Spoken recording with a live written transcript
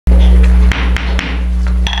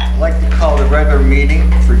call the regular meeting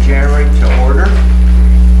for January to order.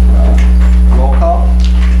 Roll call.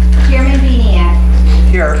 Chairman Beniak.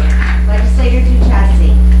 Here. Legislator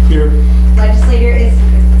Duchessi. Here. Legislator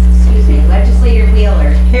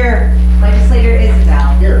Wheeler. Here. Legislator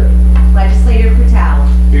Isabel. Here. Legislator Patel.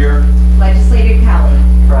 Here. Legislator Kelly.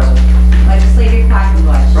 Present. Legislator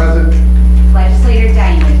Quackenbush. Present. Legislator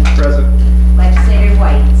Diamond. Present. Legislator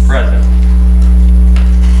Whites. Present.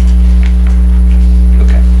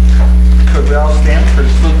 Okay. Could we all stand for the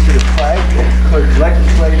salute to the flag? And could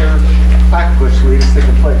Legislator Quackenbush lead us in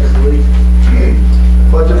the pledge of allegiance?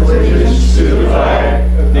 Pledge allegiance to the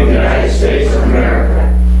flag of the United States of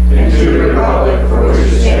America and to the republic for which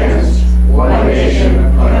it stands, one nation,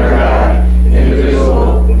 under God,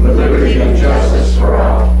 indivisible, with liberty and justice for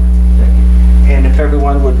all. And if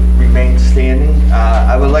everyone would remain standing,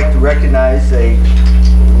 I would like to recognize a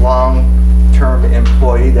long-term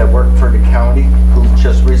employee that worked for the county who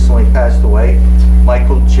just recently passed away,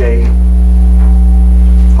 Michael J.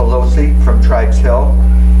 Pelosi from Tribes Hill.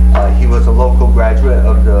 He was a local graduate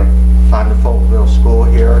of the Fonda-Folkville School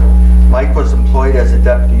here. Mike was employed as a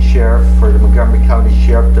deputy sheriff for the Montgomery County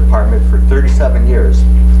Sheriff Department for 37 years.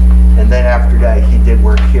 And then after that, he did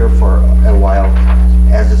work here for a while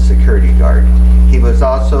as a security guard. He was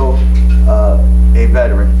also a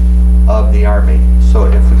veteran of the Army. So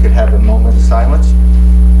if we could have a moment of silence.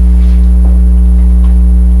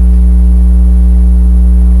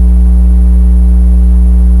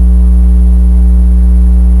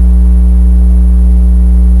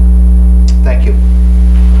 Thank you.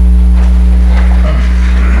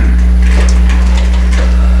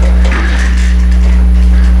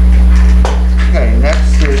 Okay,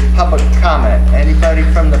 next is public comment. Anybody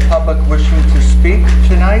from the public wishing to speak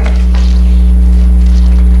tonight?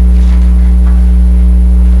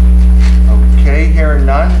 Okay, hearing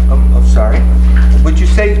none. Oh, sorry. Would you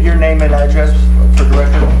say your name and address for the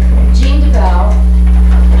record? Jean DeVal,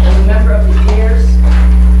 I'm a member of the Ayers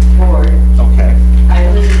Board. Okay. I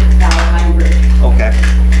live in Valentine Bridge. Okay.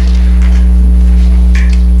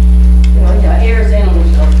 Well, yeah, Ayers Animal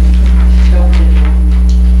Shelter.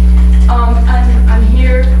 I'm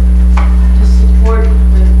here to support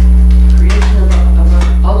the creation of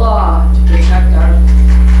a law to protect our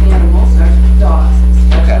animals, our dogs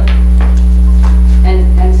especially. Okay.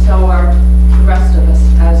 And so are the rest of us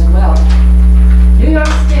as well. New York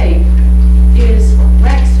State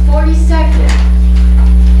ranks 42nd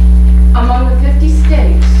among the 50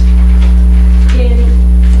 states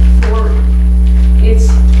for its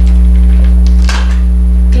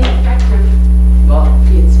ineffective,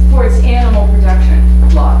 for its animal protection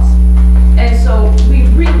laws. And so we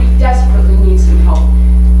really desperately need some help,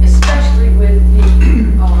 especially with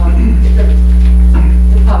the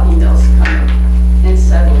puppy mills coming and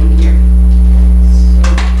settling here. So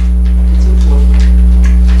it's important.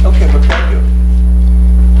 Okay, well, thank you.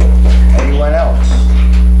 Anyone else?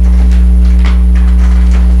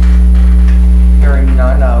 Hearing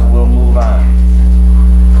none, we'll move on.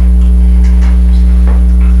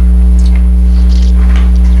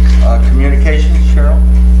 Communications, Cheryl?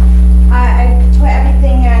 I put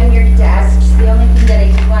everything on your desks. The only thing that I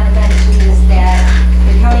did want to mention is that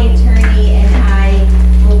the county attorney and I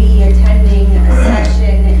will be attending a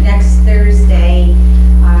session next Thursday.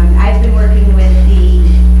 I've been working with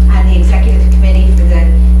on the executive committee for the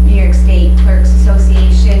New York State Clerks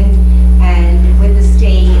Association and with the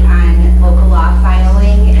state on local law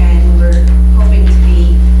filing, and we're hoping to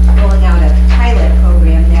be rolling out a pilot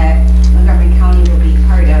program that Montgomery County will be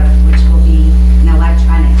part of, which will be an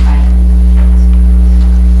electronic filing.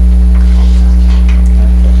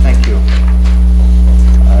 Thank you.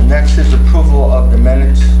 Next is approval of the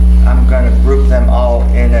minutes. I'm going to group them all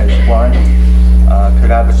in as one.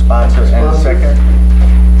 Could I have a sponsor and a second?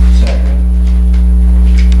 Second.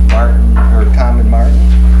 Martin, or Tom and Martin.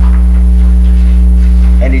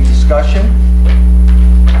 Any discussion?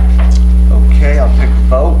 Okay, I'll take a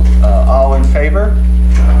vote. All in favor?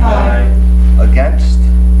 Aye. Against?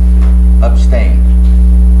 Abstain?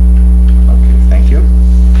 Okay, thank you.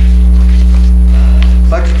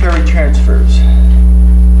 Budgetary transfers.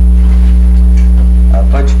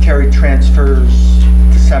 Budgetary transfers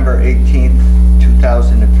December 18th,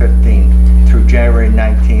 2015 through January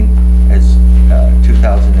 19th as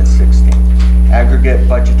 2016. Aggregate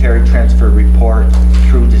budgetary transfer report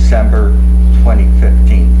through December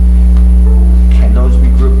 2015. Can those be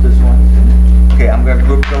grouped as one? Okay, I'm going to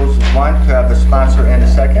group those as one. Could I have a sponsor and a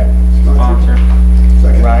second? Sponsor.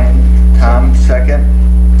 Second. Ryan, Tom, second.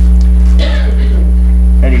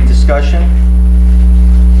 Any discussion?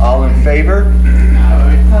 All in favor?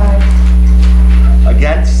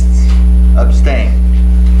 Against? Abstain?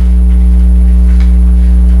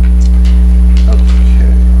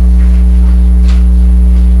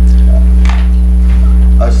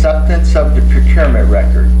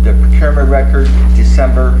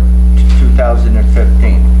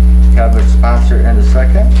 2015. Have a sponsor and a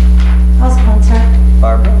second. I'll sponsor.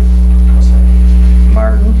 Barbara?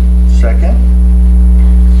 Martin, second.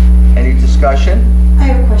 Any discussion? I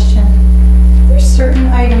have a question. There's certain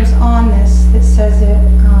items on this that says it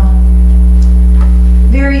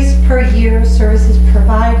varies per year, services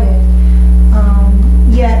provided,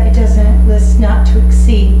 yet it doesn't list not to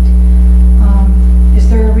exceed. Is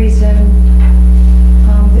there a reason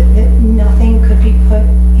that nothing could be put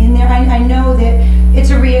in there? I know that it's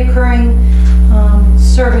a reoccurring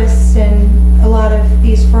service in a lot of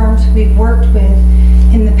these firms we've worked with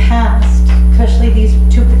in the past, especially these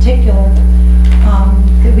two particular,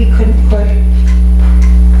 that we couldn't put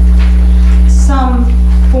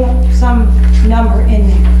some number in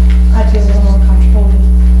there. I'd feel a little more comfortable with.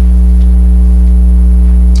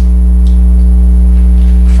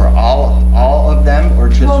 For all of them, or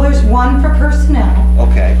just? Well, there's one for personnel.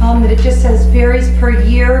 Okay. That it just says varies per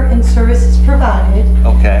year in services provided.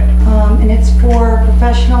 Okay. And it's for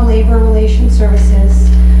professional labor relations services.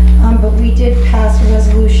 But we did pass a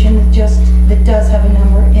resolution that does have a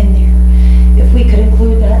number in there. If we could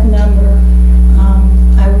include that number,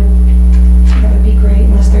 that would be great,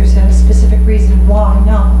 unless there's a specific reason why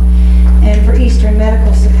not. And for Eastern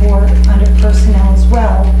Medical Support, under personnel as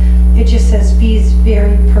well, it just says fees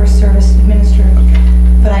vary per service administered. Okay.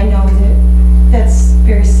 But I know that that's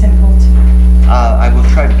very simple to. I will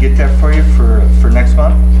try to get that for you for next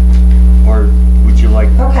month, or would you like?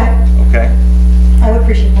 Okay. Okay. I would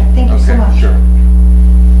appreciate that. Thank you so much. Sure.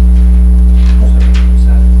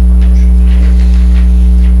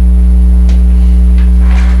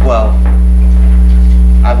 Well,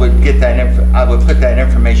 I would get that. I would put that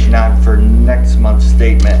information out for next month's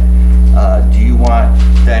statement. Do you want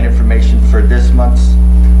that information for this month's?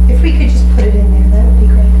 If we could just put it in there, that would be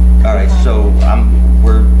great. All right. So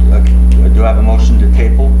do I have a motion to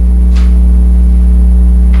table?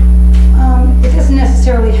 It doesn't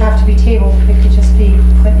necessarily have to be tabled. It could just be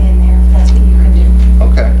put in there if that's what you can do.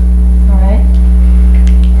 Okay. All right.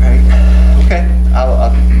 All right. Okay.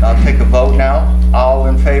 I'll take a vote now. All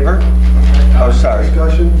in favor? Oh, sorry.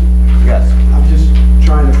 Discussion? Yes. I'm just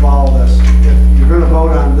trying to follow this. If you're going to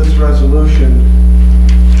vote on this resolution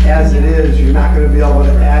as it is, you're not going to be able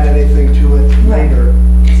to add anything to it later.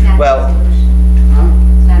 It's not Well- a resolution. Huh?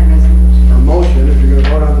 It's not a resolution. A motion, if you're going to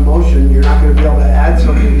vote on the motion, you're not going to be able to add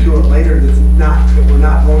something to it later that we're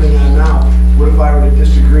not voting on now. What if I were to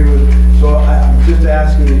disagree with, so I'm just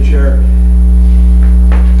asking the chair,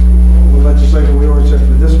 the legislator, we already said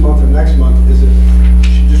for this month or next month, is it,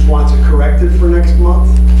 she just wants it corrected for next month?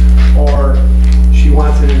 Or she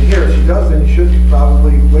wants it in here? If she does, then you should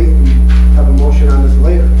probably wait and have a motion on this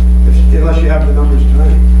later, unless you have the numbers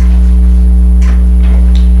tonight.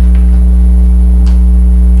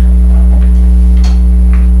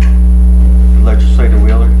 Legislator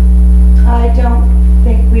Wheeler? I don't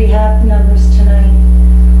think we have numbers tonight.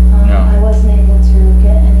 No. I wasn't able to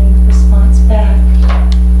get any response back.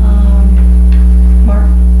 Mark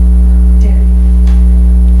did.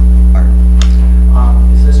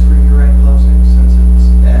 Is this for year-end closing since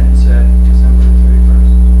it ends at December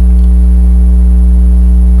 31st?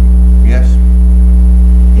 Yes.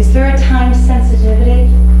 Is there a time sensitivity,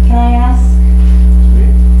 can I ask?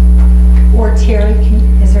 Or Terry,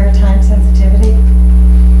 is there a time sensitivity?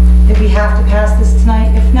 If we have to pass this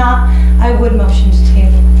tonight? If not, I would motion to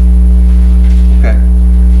table. Okay.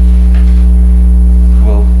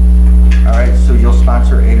 Well, all right, so you'll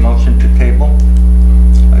sponsor a motion to table?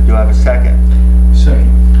 Do I have a second? Second.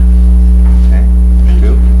 Okay,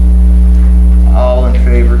 two. All in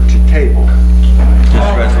favor to table this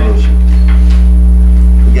Aye. resolution?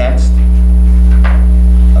 Against?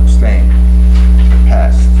 Abstain?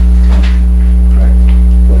 Passed. Right.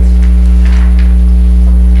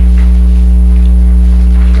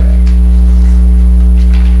 Okay.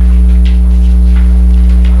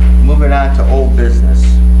 Moving on to old business.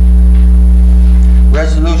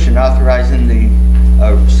 Resolution authorizing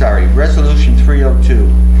Resolution 302.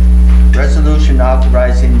 Resolution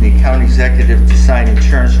authorizing the county executive to sign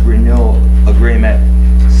insurance renewal agreement,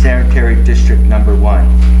 sanitary district number 1.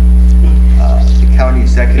 The county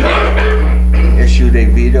executive issued a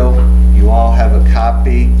veto. You all have a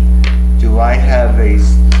copy. Do I have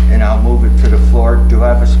and I'll move it to the floor. Do I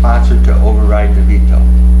have a sponsor to override the veto?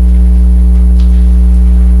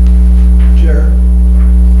 Chair?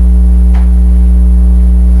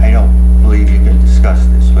 I don't believe you can discuss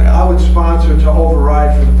this I without. would sponsor to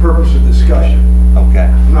override for the purpose of discussion. Okay.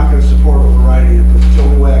 I'm not going to support overriding it, but it's the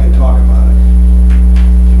only way I can talk about it.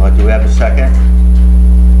 Well, do we have a second?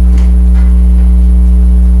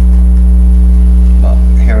 Well,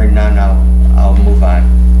 hearing none, I'll move on.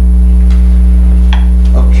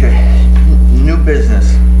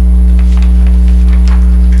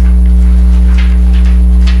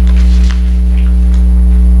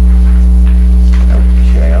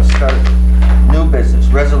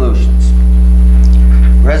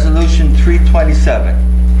 Resolution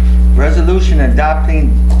 327. Resolution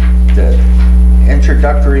adopting the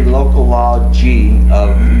introductory local law G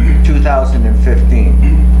of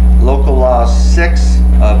 2015. Local law 6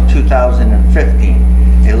 of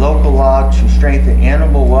 2015. A local law to strengthen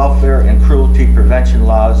animal welfare and cruelty prevention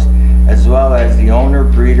laws, as well as the owner,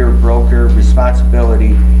 breeder, broker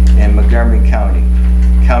responsibility in Montgomery County.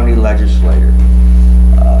 County legislator.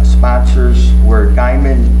 Sponsors were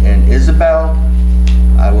Diamond and Isabel.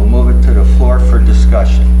 I will move it to the floor for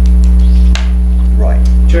discussion. Roy.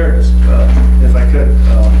 Chair, if I could,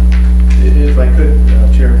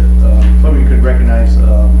 Chair, maybe you could recognize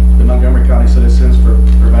the Montgomery County Citizens for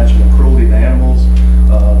Prevention of Cruelty to Animals,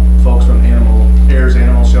 folks from Ayers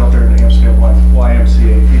Animal Shelter and the Amsterdam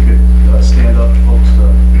YMCA. If you could stand up, folks,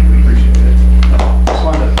 we appreciate it.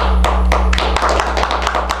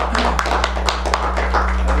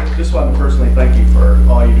 Just wanted to personally thank you for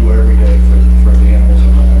all you do every day for the animals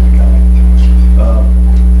in Montgomery County.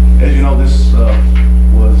 As you know, this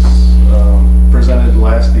was presented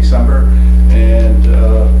last December, and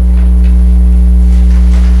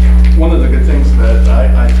one of the good things that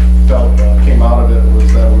I felt came out of it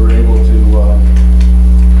was that we were able to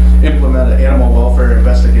implement an animal welfare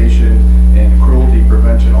investigation and cruelty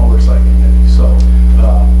prevention oversight committee. So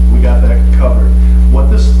we got that covered.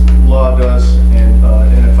 What this law does, and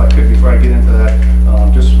if I could, before I get into that,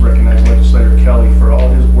 just recognize Legislator Kelly for all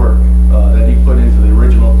his work that he put into the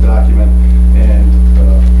original document, and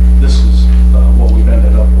this is what we've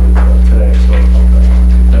ended up with today. So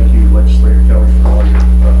thank you, Legislator Kelly, for all your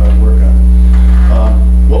hard work on it.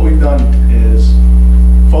 What we've done is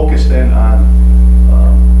focused in on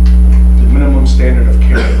the minimum standard of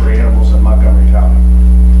care for animals in Montgomery County.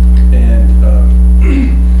 And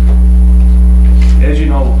as you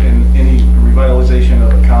know, in any revitalization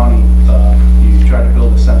of a county, you try to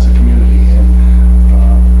build a sense of community. And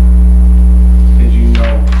as you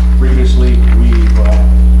know, previously we've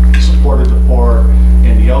supported the poor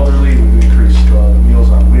and the elderly. We've increased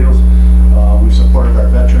Meals on Wheels. We've supported our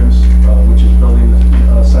veterans, which is building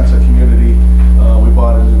a sense of community. We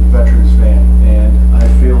bought a new veterans van, and I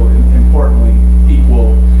feel importantly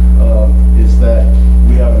equal is that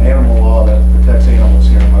we have an animal law that protects animals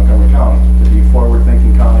here in Montgomery County. To be a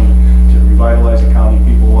forward-thinking county, to revitalize the county,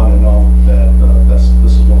 people want to know that this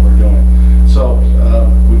is what we're doing. So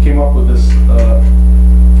we came up with this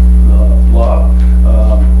law.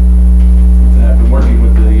 And I've been working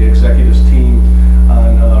with the executives team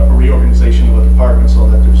on a reorganization of a department so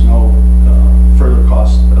that there's no further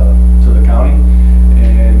cost to the county.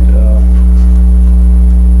 And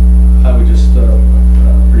I would just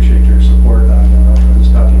appreciate your support on this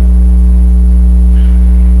document.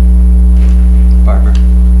 Barbara.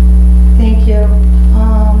 Thank you.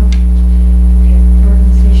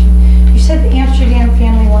 Organization. You said the Amsterdam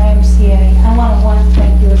Family YMCA. I want to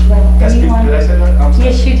thank you as well. Did I say that? I'm sorry.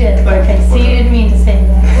 Yes, you did. Thank Okay, you. so you didn't mean to say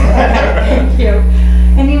that. Thank you.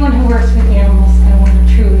 Anyone who works with animals, I want to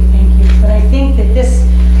truly thank you. But I think that this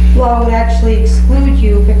law would actually exclude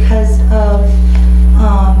you because of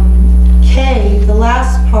K, the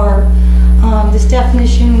last part. This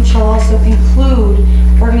definition shall also include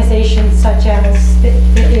organizations such as the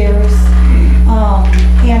Ayers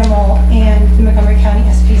Animal and the Montgomery County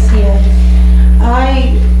SPCA.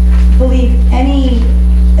 I believe any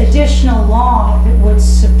additional law that would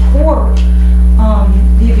support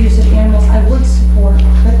the abuse of animals, I would support.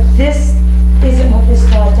 But this isn't what this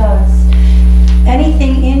law does.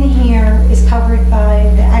 Anything in here is covered by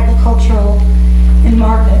the agricultural and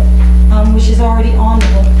market, which is already on the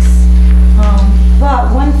books.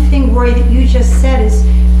 But one thing, Roy, that you just said is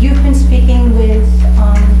you've been speaking with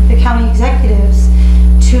the county executives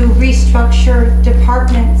to restructure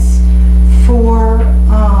departments for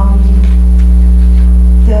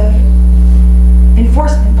the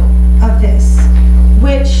enforcement of this,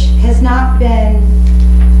 which has not been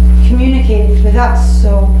communicated with us.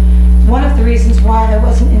 So one of the reasons why I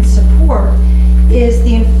wasn't in support is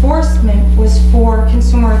the enforcement was for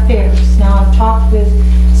consumer affairs. Now, I've talked with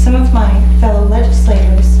some of my fellow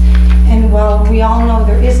legislators, and while we all know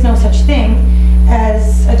there is no such thing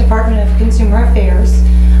as a Department of Consumer Affairs,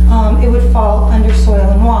 it would fall under Soil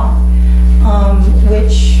and Water,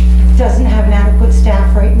 which doesn't have an adequate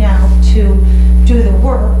staff right now to do the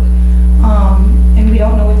work, and we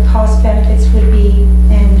don't know what the cost benefits would be,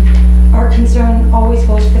 and our concern always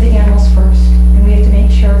goes for the animals first, and we have to make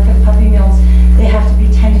sure for the puppy mills they have to be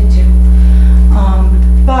tended to.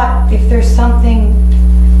 But if there's something,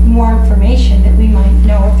 more information that we might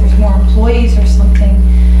know, if there's more employees or something,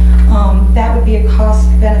 that would be a cost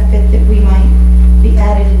benefit that we might be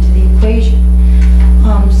added into the equation.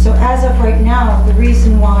 So as of right now, the reason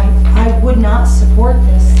reason why I would not support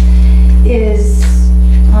this is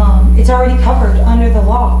it's already covered under the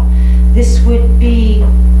law. This would be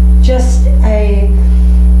just a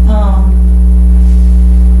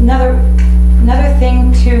another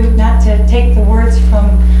thing to, not to take the words from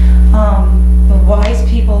the wise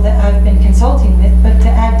people that I've been consulting with, but to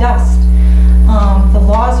add dust. The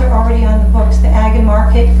laws are already on the books. The Ag and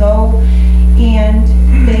Market go and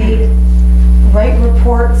they write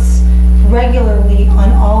reports regularly on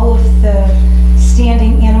all of the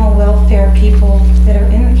standing animal welfare people that are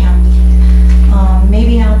in the county.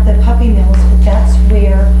 Maybe not the puppy mills, but that's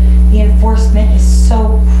where the enforcement is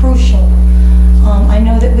so crucial. I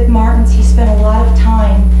know that with Martin's, he spent a lot of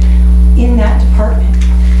time in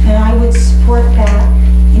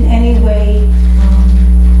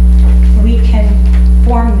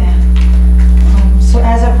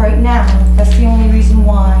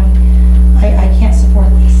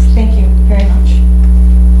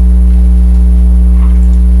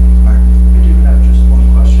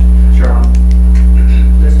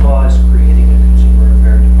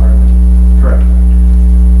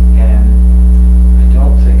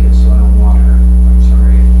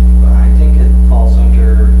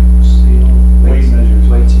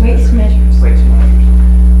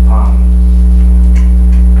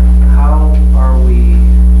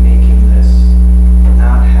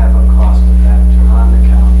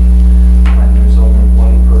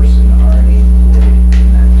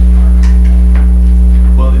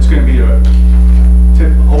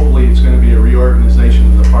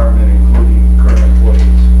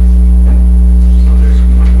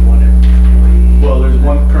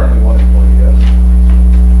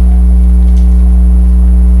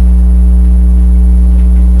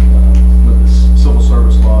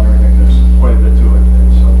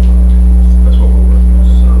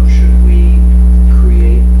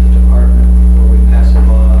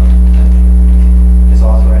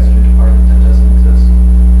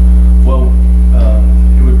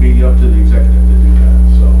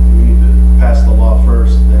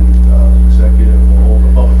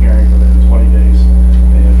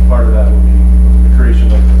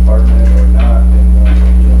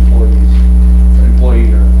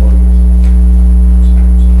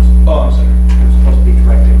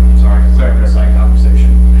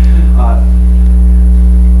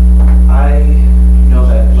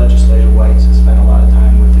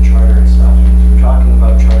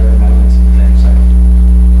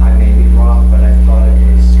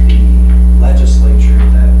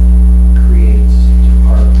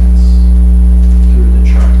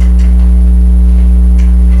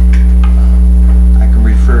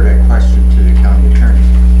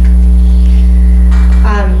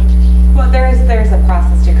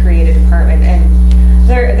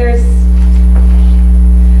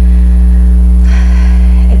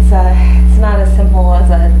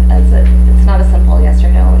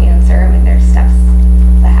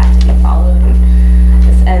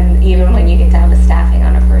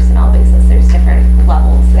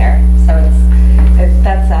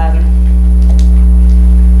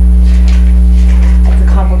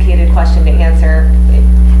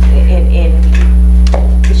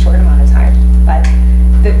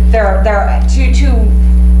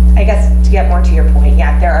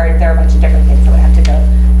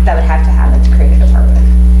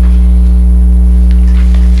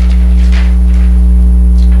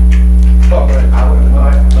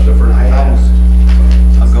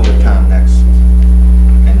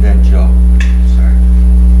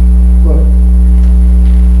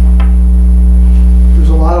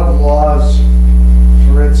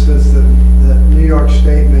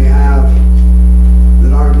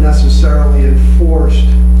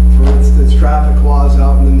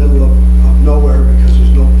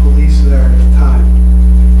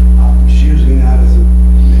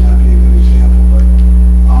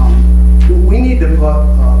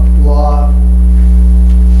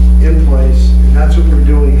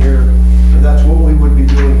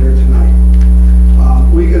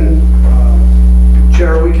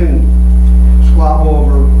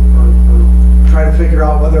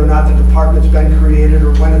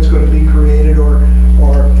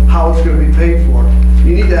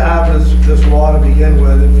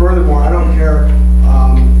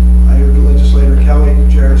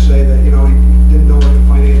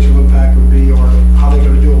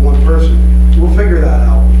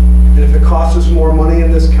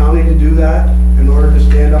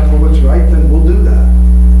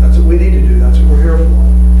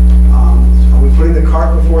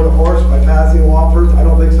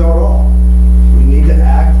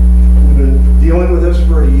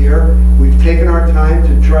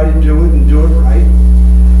to try to do it and do it right.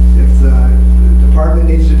 If the department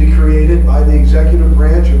needs to be created by the executive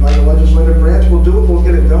branch or by the legislative branch, we'll do it, we'll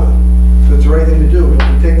get it done. If it's the right thing to do,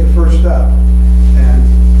 but we take the first step. And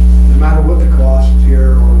no matter what the cost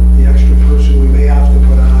here or the extra person we may have to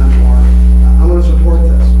put on, or I'm going to support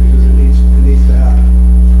this because it needs to happen.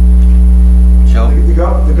 Joe?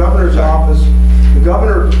 The governor's office, the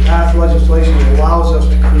governor passed legislation that allows us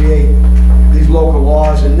to create these local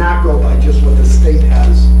laws and not go by just what the state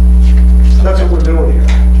has. That's what we're doing here.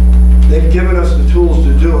 They've given us the tools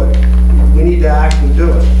to do it. We need to actually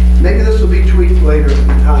do it. Maybe this will be tweaked later in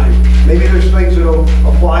time. Maybe there's things that will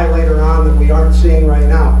apply later on that we aren't seeing right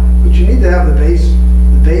now. But you need to have the base,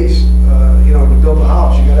 you know, to build a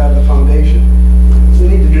house. You got to have the foundation. We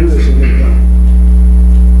need to do this and get it done.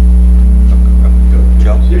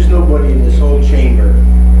 Joe? There's nobody in this whole chamber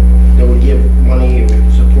that would give money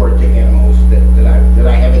or support to animals that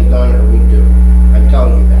I haven't done or would do. I'm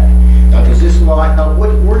telling you that. Now, does this law help?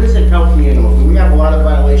 Where does it help the animals? Do we have a lot of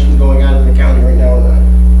violations going on in the county right now or not?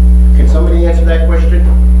 Can somebody answer that question?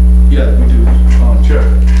 Yeah, we do, Chair.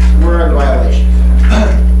 Where are the violations?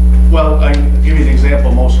 Well, I can give you an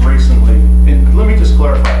example most recently, and let me just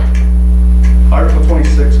clarify. Article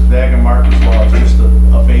 26 of the Ag and Markets Law is just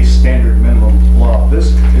a base standard minimum law.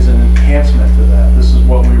 This is an enhancement to that. This is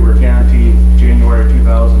what we were guaranteed January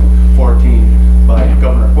 2014 by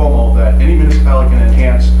Governor Cuomo, that any municipality can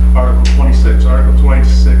enhance Article 26. Article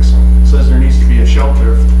 26 says there needs to be a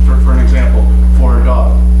shelter, for an example, for a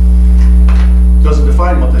dog. Doesn't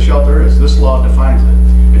define what the shelter is. This law defines it.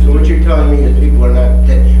 So what you're telling me is people are not,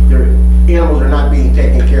 their animals are not being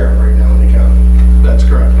taken care of right now in the county. That's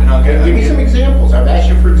correct. And I'll Give me some examples. I've asked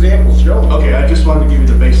you for examples. Show me. Okay, I just wanted to give you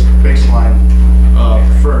the baseline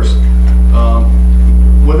first.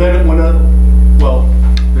 Well,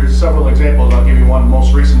 there's several examples. I'll give you one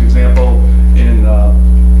most recent example in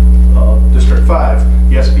District 5.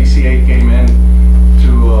 The SPCA came in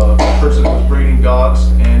to a person who was breeding dogs,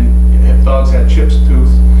 and dogs had chipped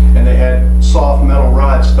tooth, and they had soft metal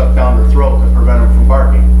rods stuck down their throat to prevent them from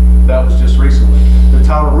barking. That was just recently. The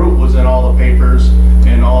town of Root was in all the papers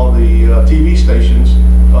and all the TV stations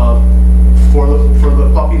for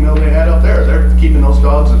the puppy mill they had up there. They're keeping those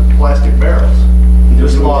dogs in plastic barrels.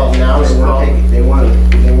 This law now they want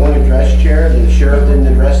to address chair. The sheriff didn't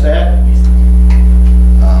address that.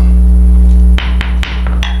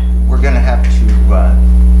 We're going to have to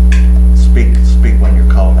speak when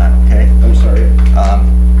you're called on, okay? I'm sorry.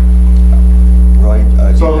 Roy?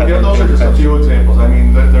 So yeah, those are just a few examples. I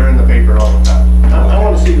mean, they're in the paper all the time. I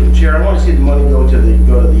want to see the chair. I want to see the money go to the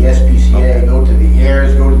SPCA, Okay. go to the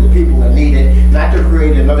heirs, go to the people that need it, not to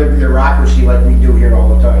create another bureaucracy like we do here all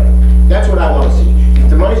the time. That's what I want to see. If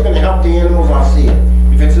the money's going to help the animals, I'll see it.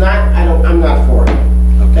 If it's not, I'm not for it.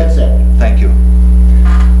 Okay. That's it. Thank you.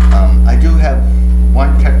 I do have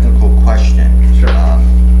one technical question. Sure.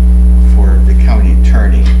 For the county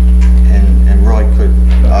attorney, and Roy could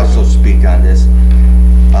also speak on this.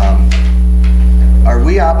 Are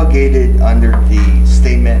we obligated under the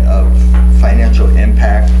statement of financial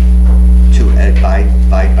impact to abide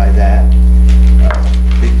by that?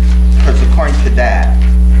 Because according to that,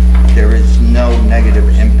 there is no negative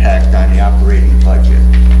impact on the operating budget.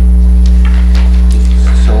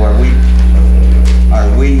 So are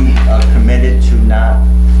we committed to not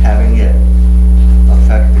having it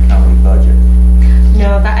affect the county budget?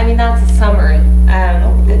 No, I mean, that's a summary.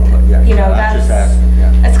 Yeah, You know, I'm just that's asking,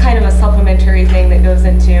 yeah. it's kind of a supplementary thing that goes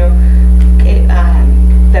into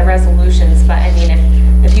the resolutions. But I mean,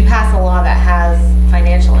 if you pass a law that has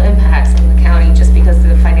financial impacts on the county, just because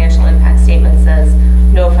the financial impact statement says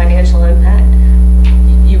no financial impact,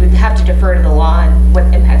 you would have to defer to the law and what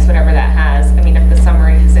impacts whatever that has. I mean, if the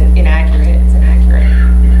summary is inaccurate, it's inaccurate.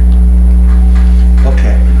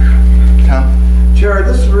 Okay. Tom? Chair,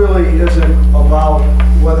 this really isn't about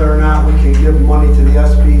whether or not we can give money to the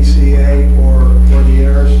SPCA or the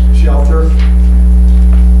heirs shelter.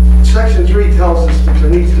 Section 3 tells us that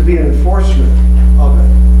there needs to be an enforcement of it.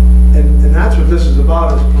 And that's what this is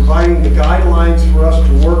about, is providing the guidelines for us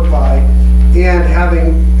to work by and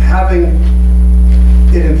having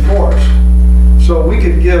it enforced. So we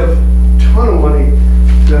could give a ton of money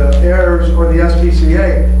to heirs or the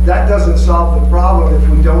SPCA. That doesn't solve the problem if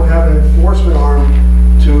we don't have an enforcement arm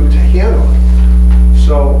to handle it.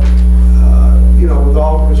 So, you know, with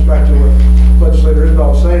all respect to what Legislator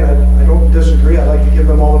Isbell was saying, I don't disagree. I'd like to give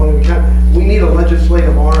them all the money we can. We need a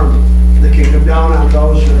legislative arm that can come down on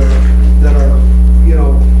those that are, you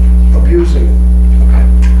know, abusing it. Okay.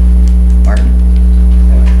 Martin?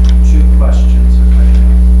 Two questions, if I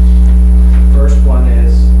may. First one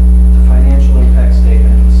is, the financial impact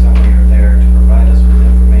statement and summary are there to provide us with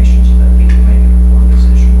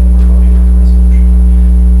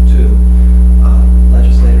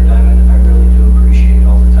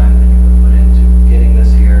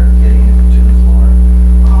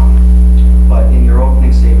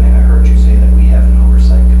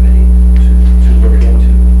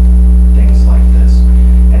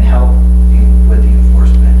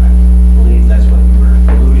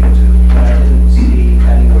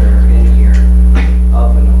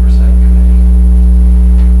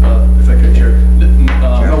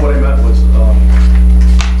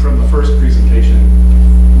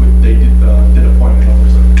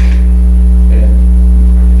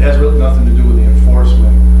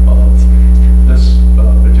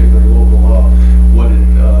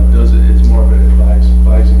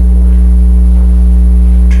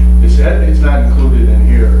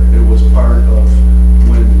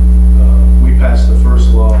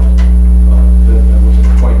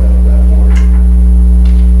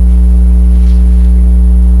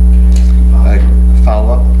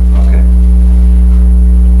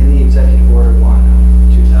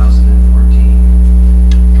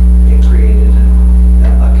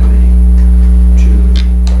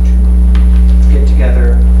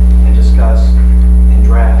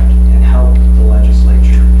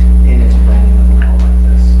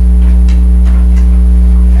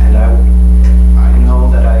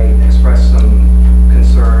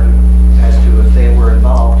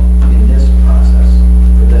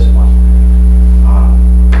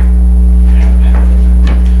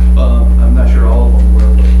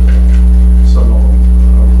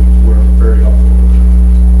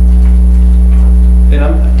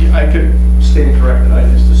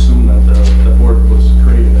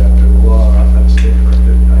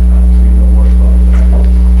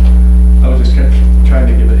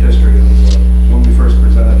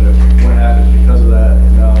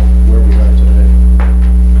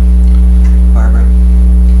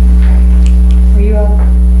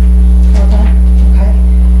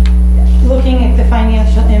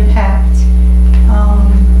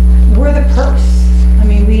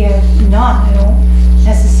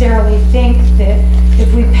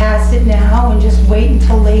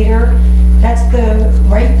until later, that's the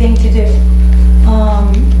right thing to do.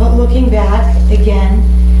 But looking back, again,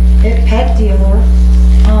 at pet dealer,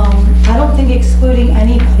 I don't think excluding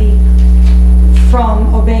anybody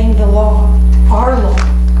from obeying the law, our law,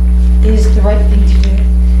 is the right thing to do.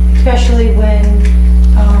 Especially when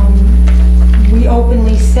we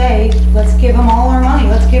openly say, let's give them all our money,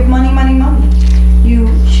 let's give money, money, money. You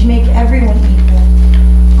should make everyone equal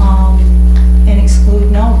and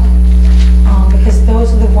exclude no one. Because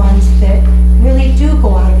those are the ones that really do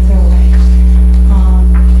go out of their way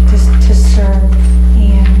to serve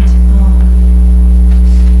and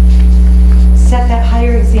set that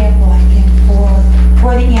higher example, I think,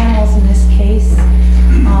 for the animals in this case.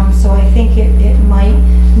 So I think it might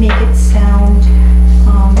make it sound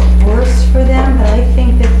worse for them, but I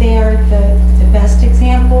think that they are the best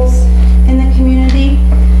examples in the community.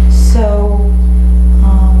 So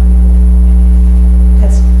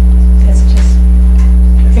that's just,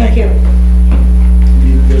 thank you.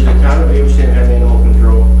 Does the town of Abraham have animal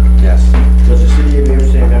control? Yes. Does the city of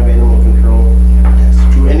Abraham have animal control? Yes.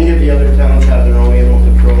 Do any of the other towns have their own animal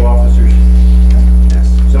control officers? Yes.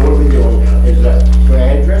 So what are we doing now? Is that, can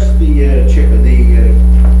I address the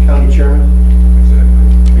county chairman?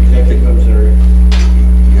 Executive, I'm sorry.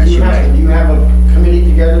 Yes, you may. Do you have a committee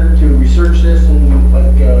together to research this and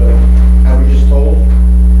like, how we just told?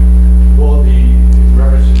 Well, the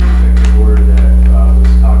reference to the executive order that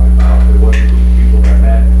was talked about, there was a group of people that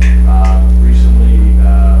met. Recently,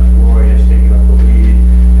 Roy has taken up the lead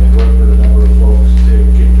and worked with a number of folks to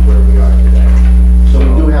get to where we are today. So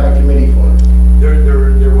we do have a committee for it.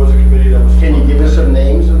 There was a committee that was. Can you give us some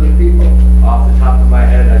names of the people? Off the top of my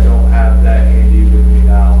head, I don't have that handy with me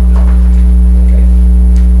now. Okay.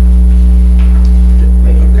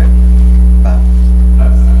 Thank you. Okay. Bob?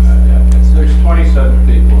 There's 27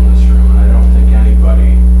 people in this room, and I don't think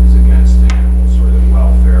anybody is against animals or the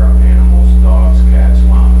welfare of animals, dogs, cats,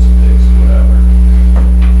 llamas, pigs, whatever.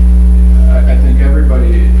 I think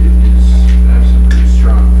everybody has some pretty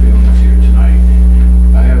strong feelings here tonight.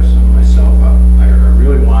 I have some myself. I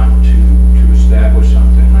really want to establish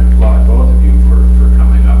something. I applaud both of you for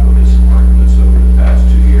coming up with this and working this over the past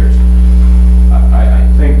 2 years. I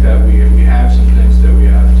think that we have some things that we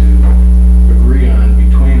have to agree on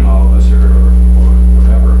between all of us or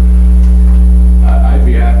whatever. I'd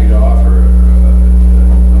be happy to offer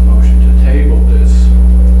a motion to table this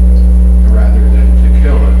rather than to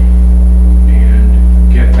kill it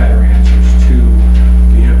and get better answers to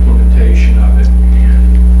the implementation of it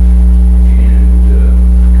and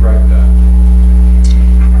correct that.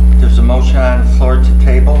 There's a motion on the floor to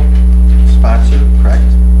table, sponsored, correct?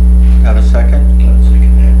 Have a second? Let's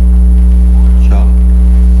second that. Joe?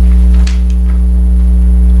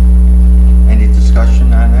 Any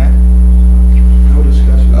discussion on that? No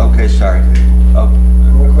discussion. Okay, sorry. Oh,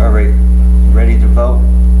 all right, ready to vote?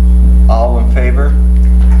 All in favor?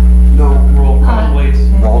 No. Roll call, please.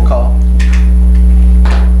 Roll call.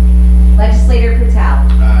 Legislator Patel.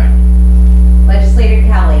 Aye. Legislator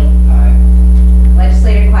Kelly. Aye.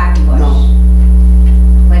 Legislator Quackenbush. No.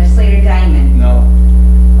 Legislator Diamond. No.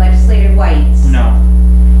 Legislator White. No.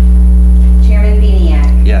 Chairman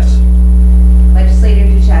Beniak. Yes. Legislator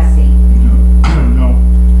Duchessis. No.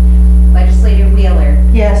 Legislator Wheeler.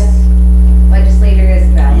 Yes. Legislator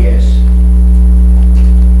Isabel. Yes.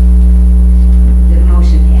 The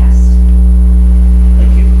motion passed.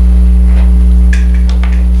 Thank you.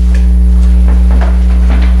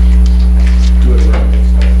 Do it right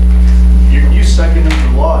next time. You seconded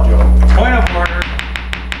the law, Joe. Point of order.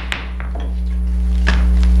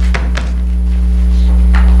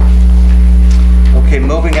 Okay,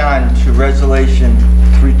 moving on to resolution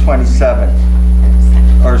 327,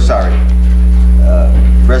 or sorry,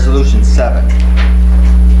 resolution 7.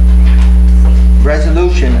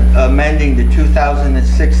 Resolution amending the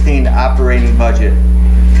 2016 operating budget,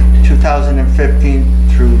 2015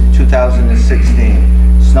 through 2016,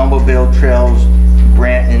 snowmobile trails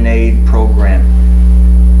grant and aid program,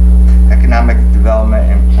 economic development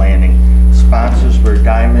and planning. Sponsors were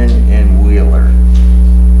Diamond and Wheeler.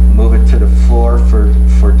 Move it to the floor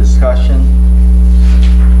for discussion.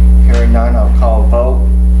 Hearing none, I'll call a vote.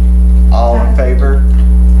 All in favor?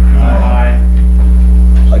 Aye.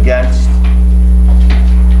 Against?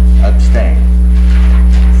 Abstain?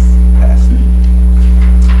 Passed.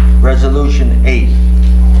 Resolution 8.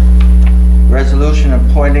 Resolution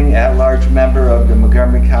appointing at-large member of the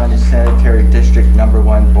Montgomery County Sanitary District No.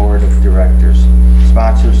 1 Board of Directors.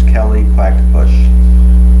 Sponsors Kelly Quackenbush.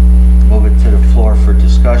 Move it to the floor for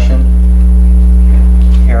discussion.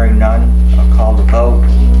 Hearing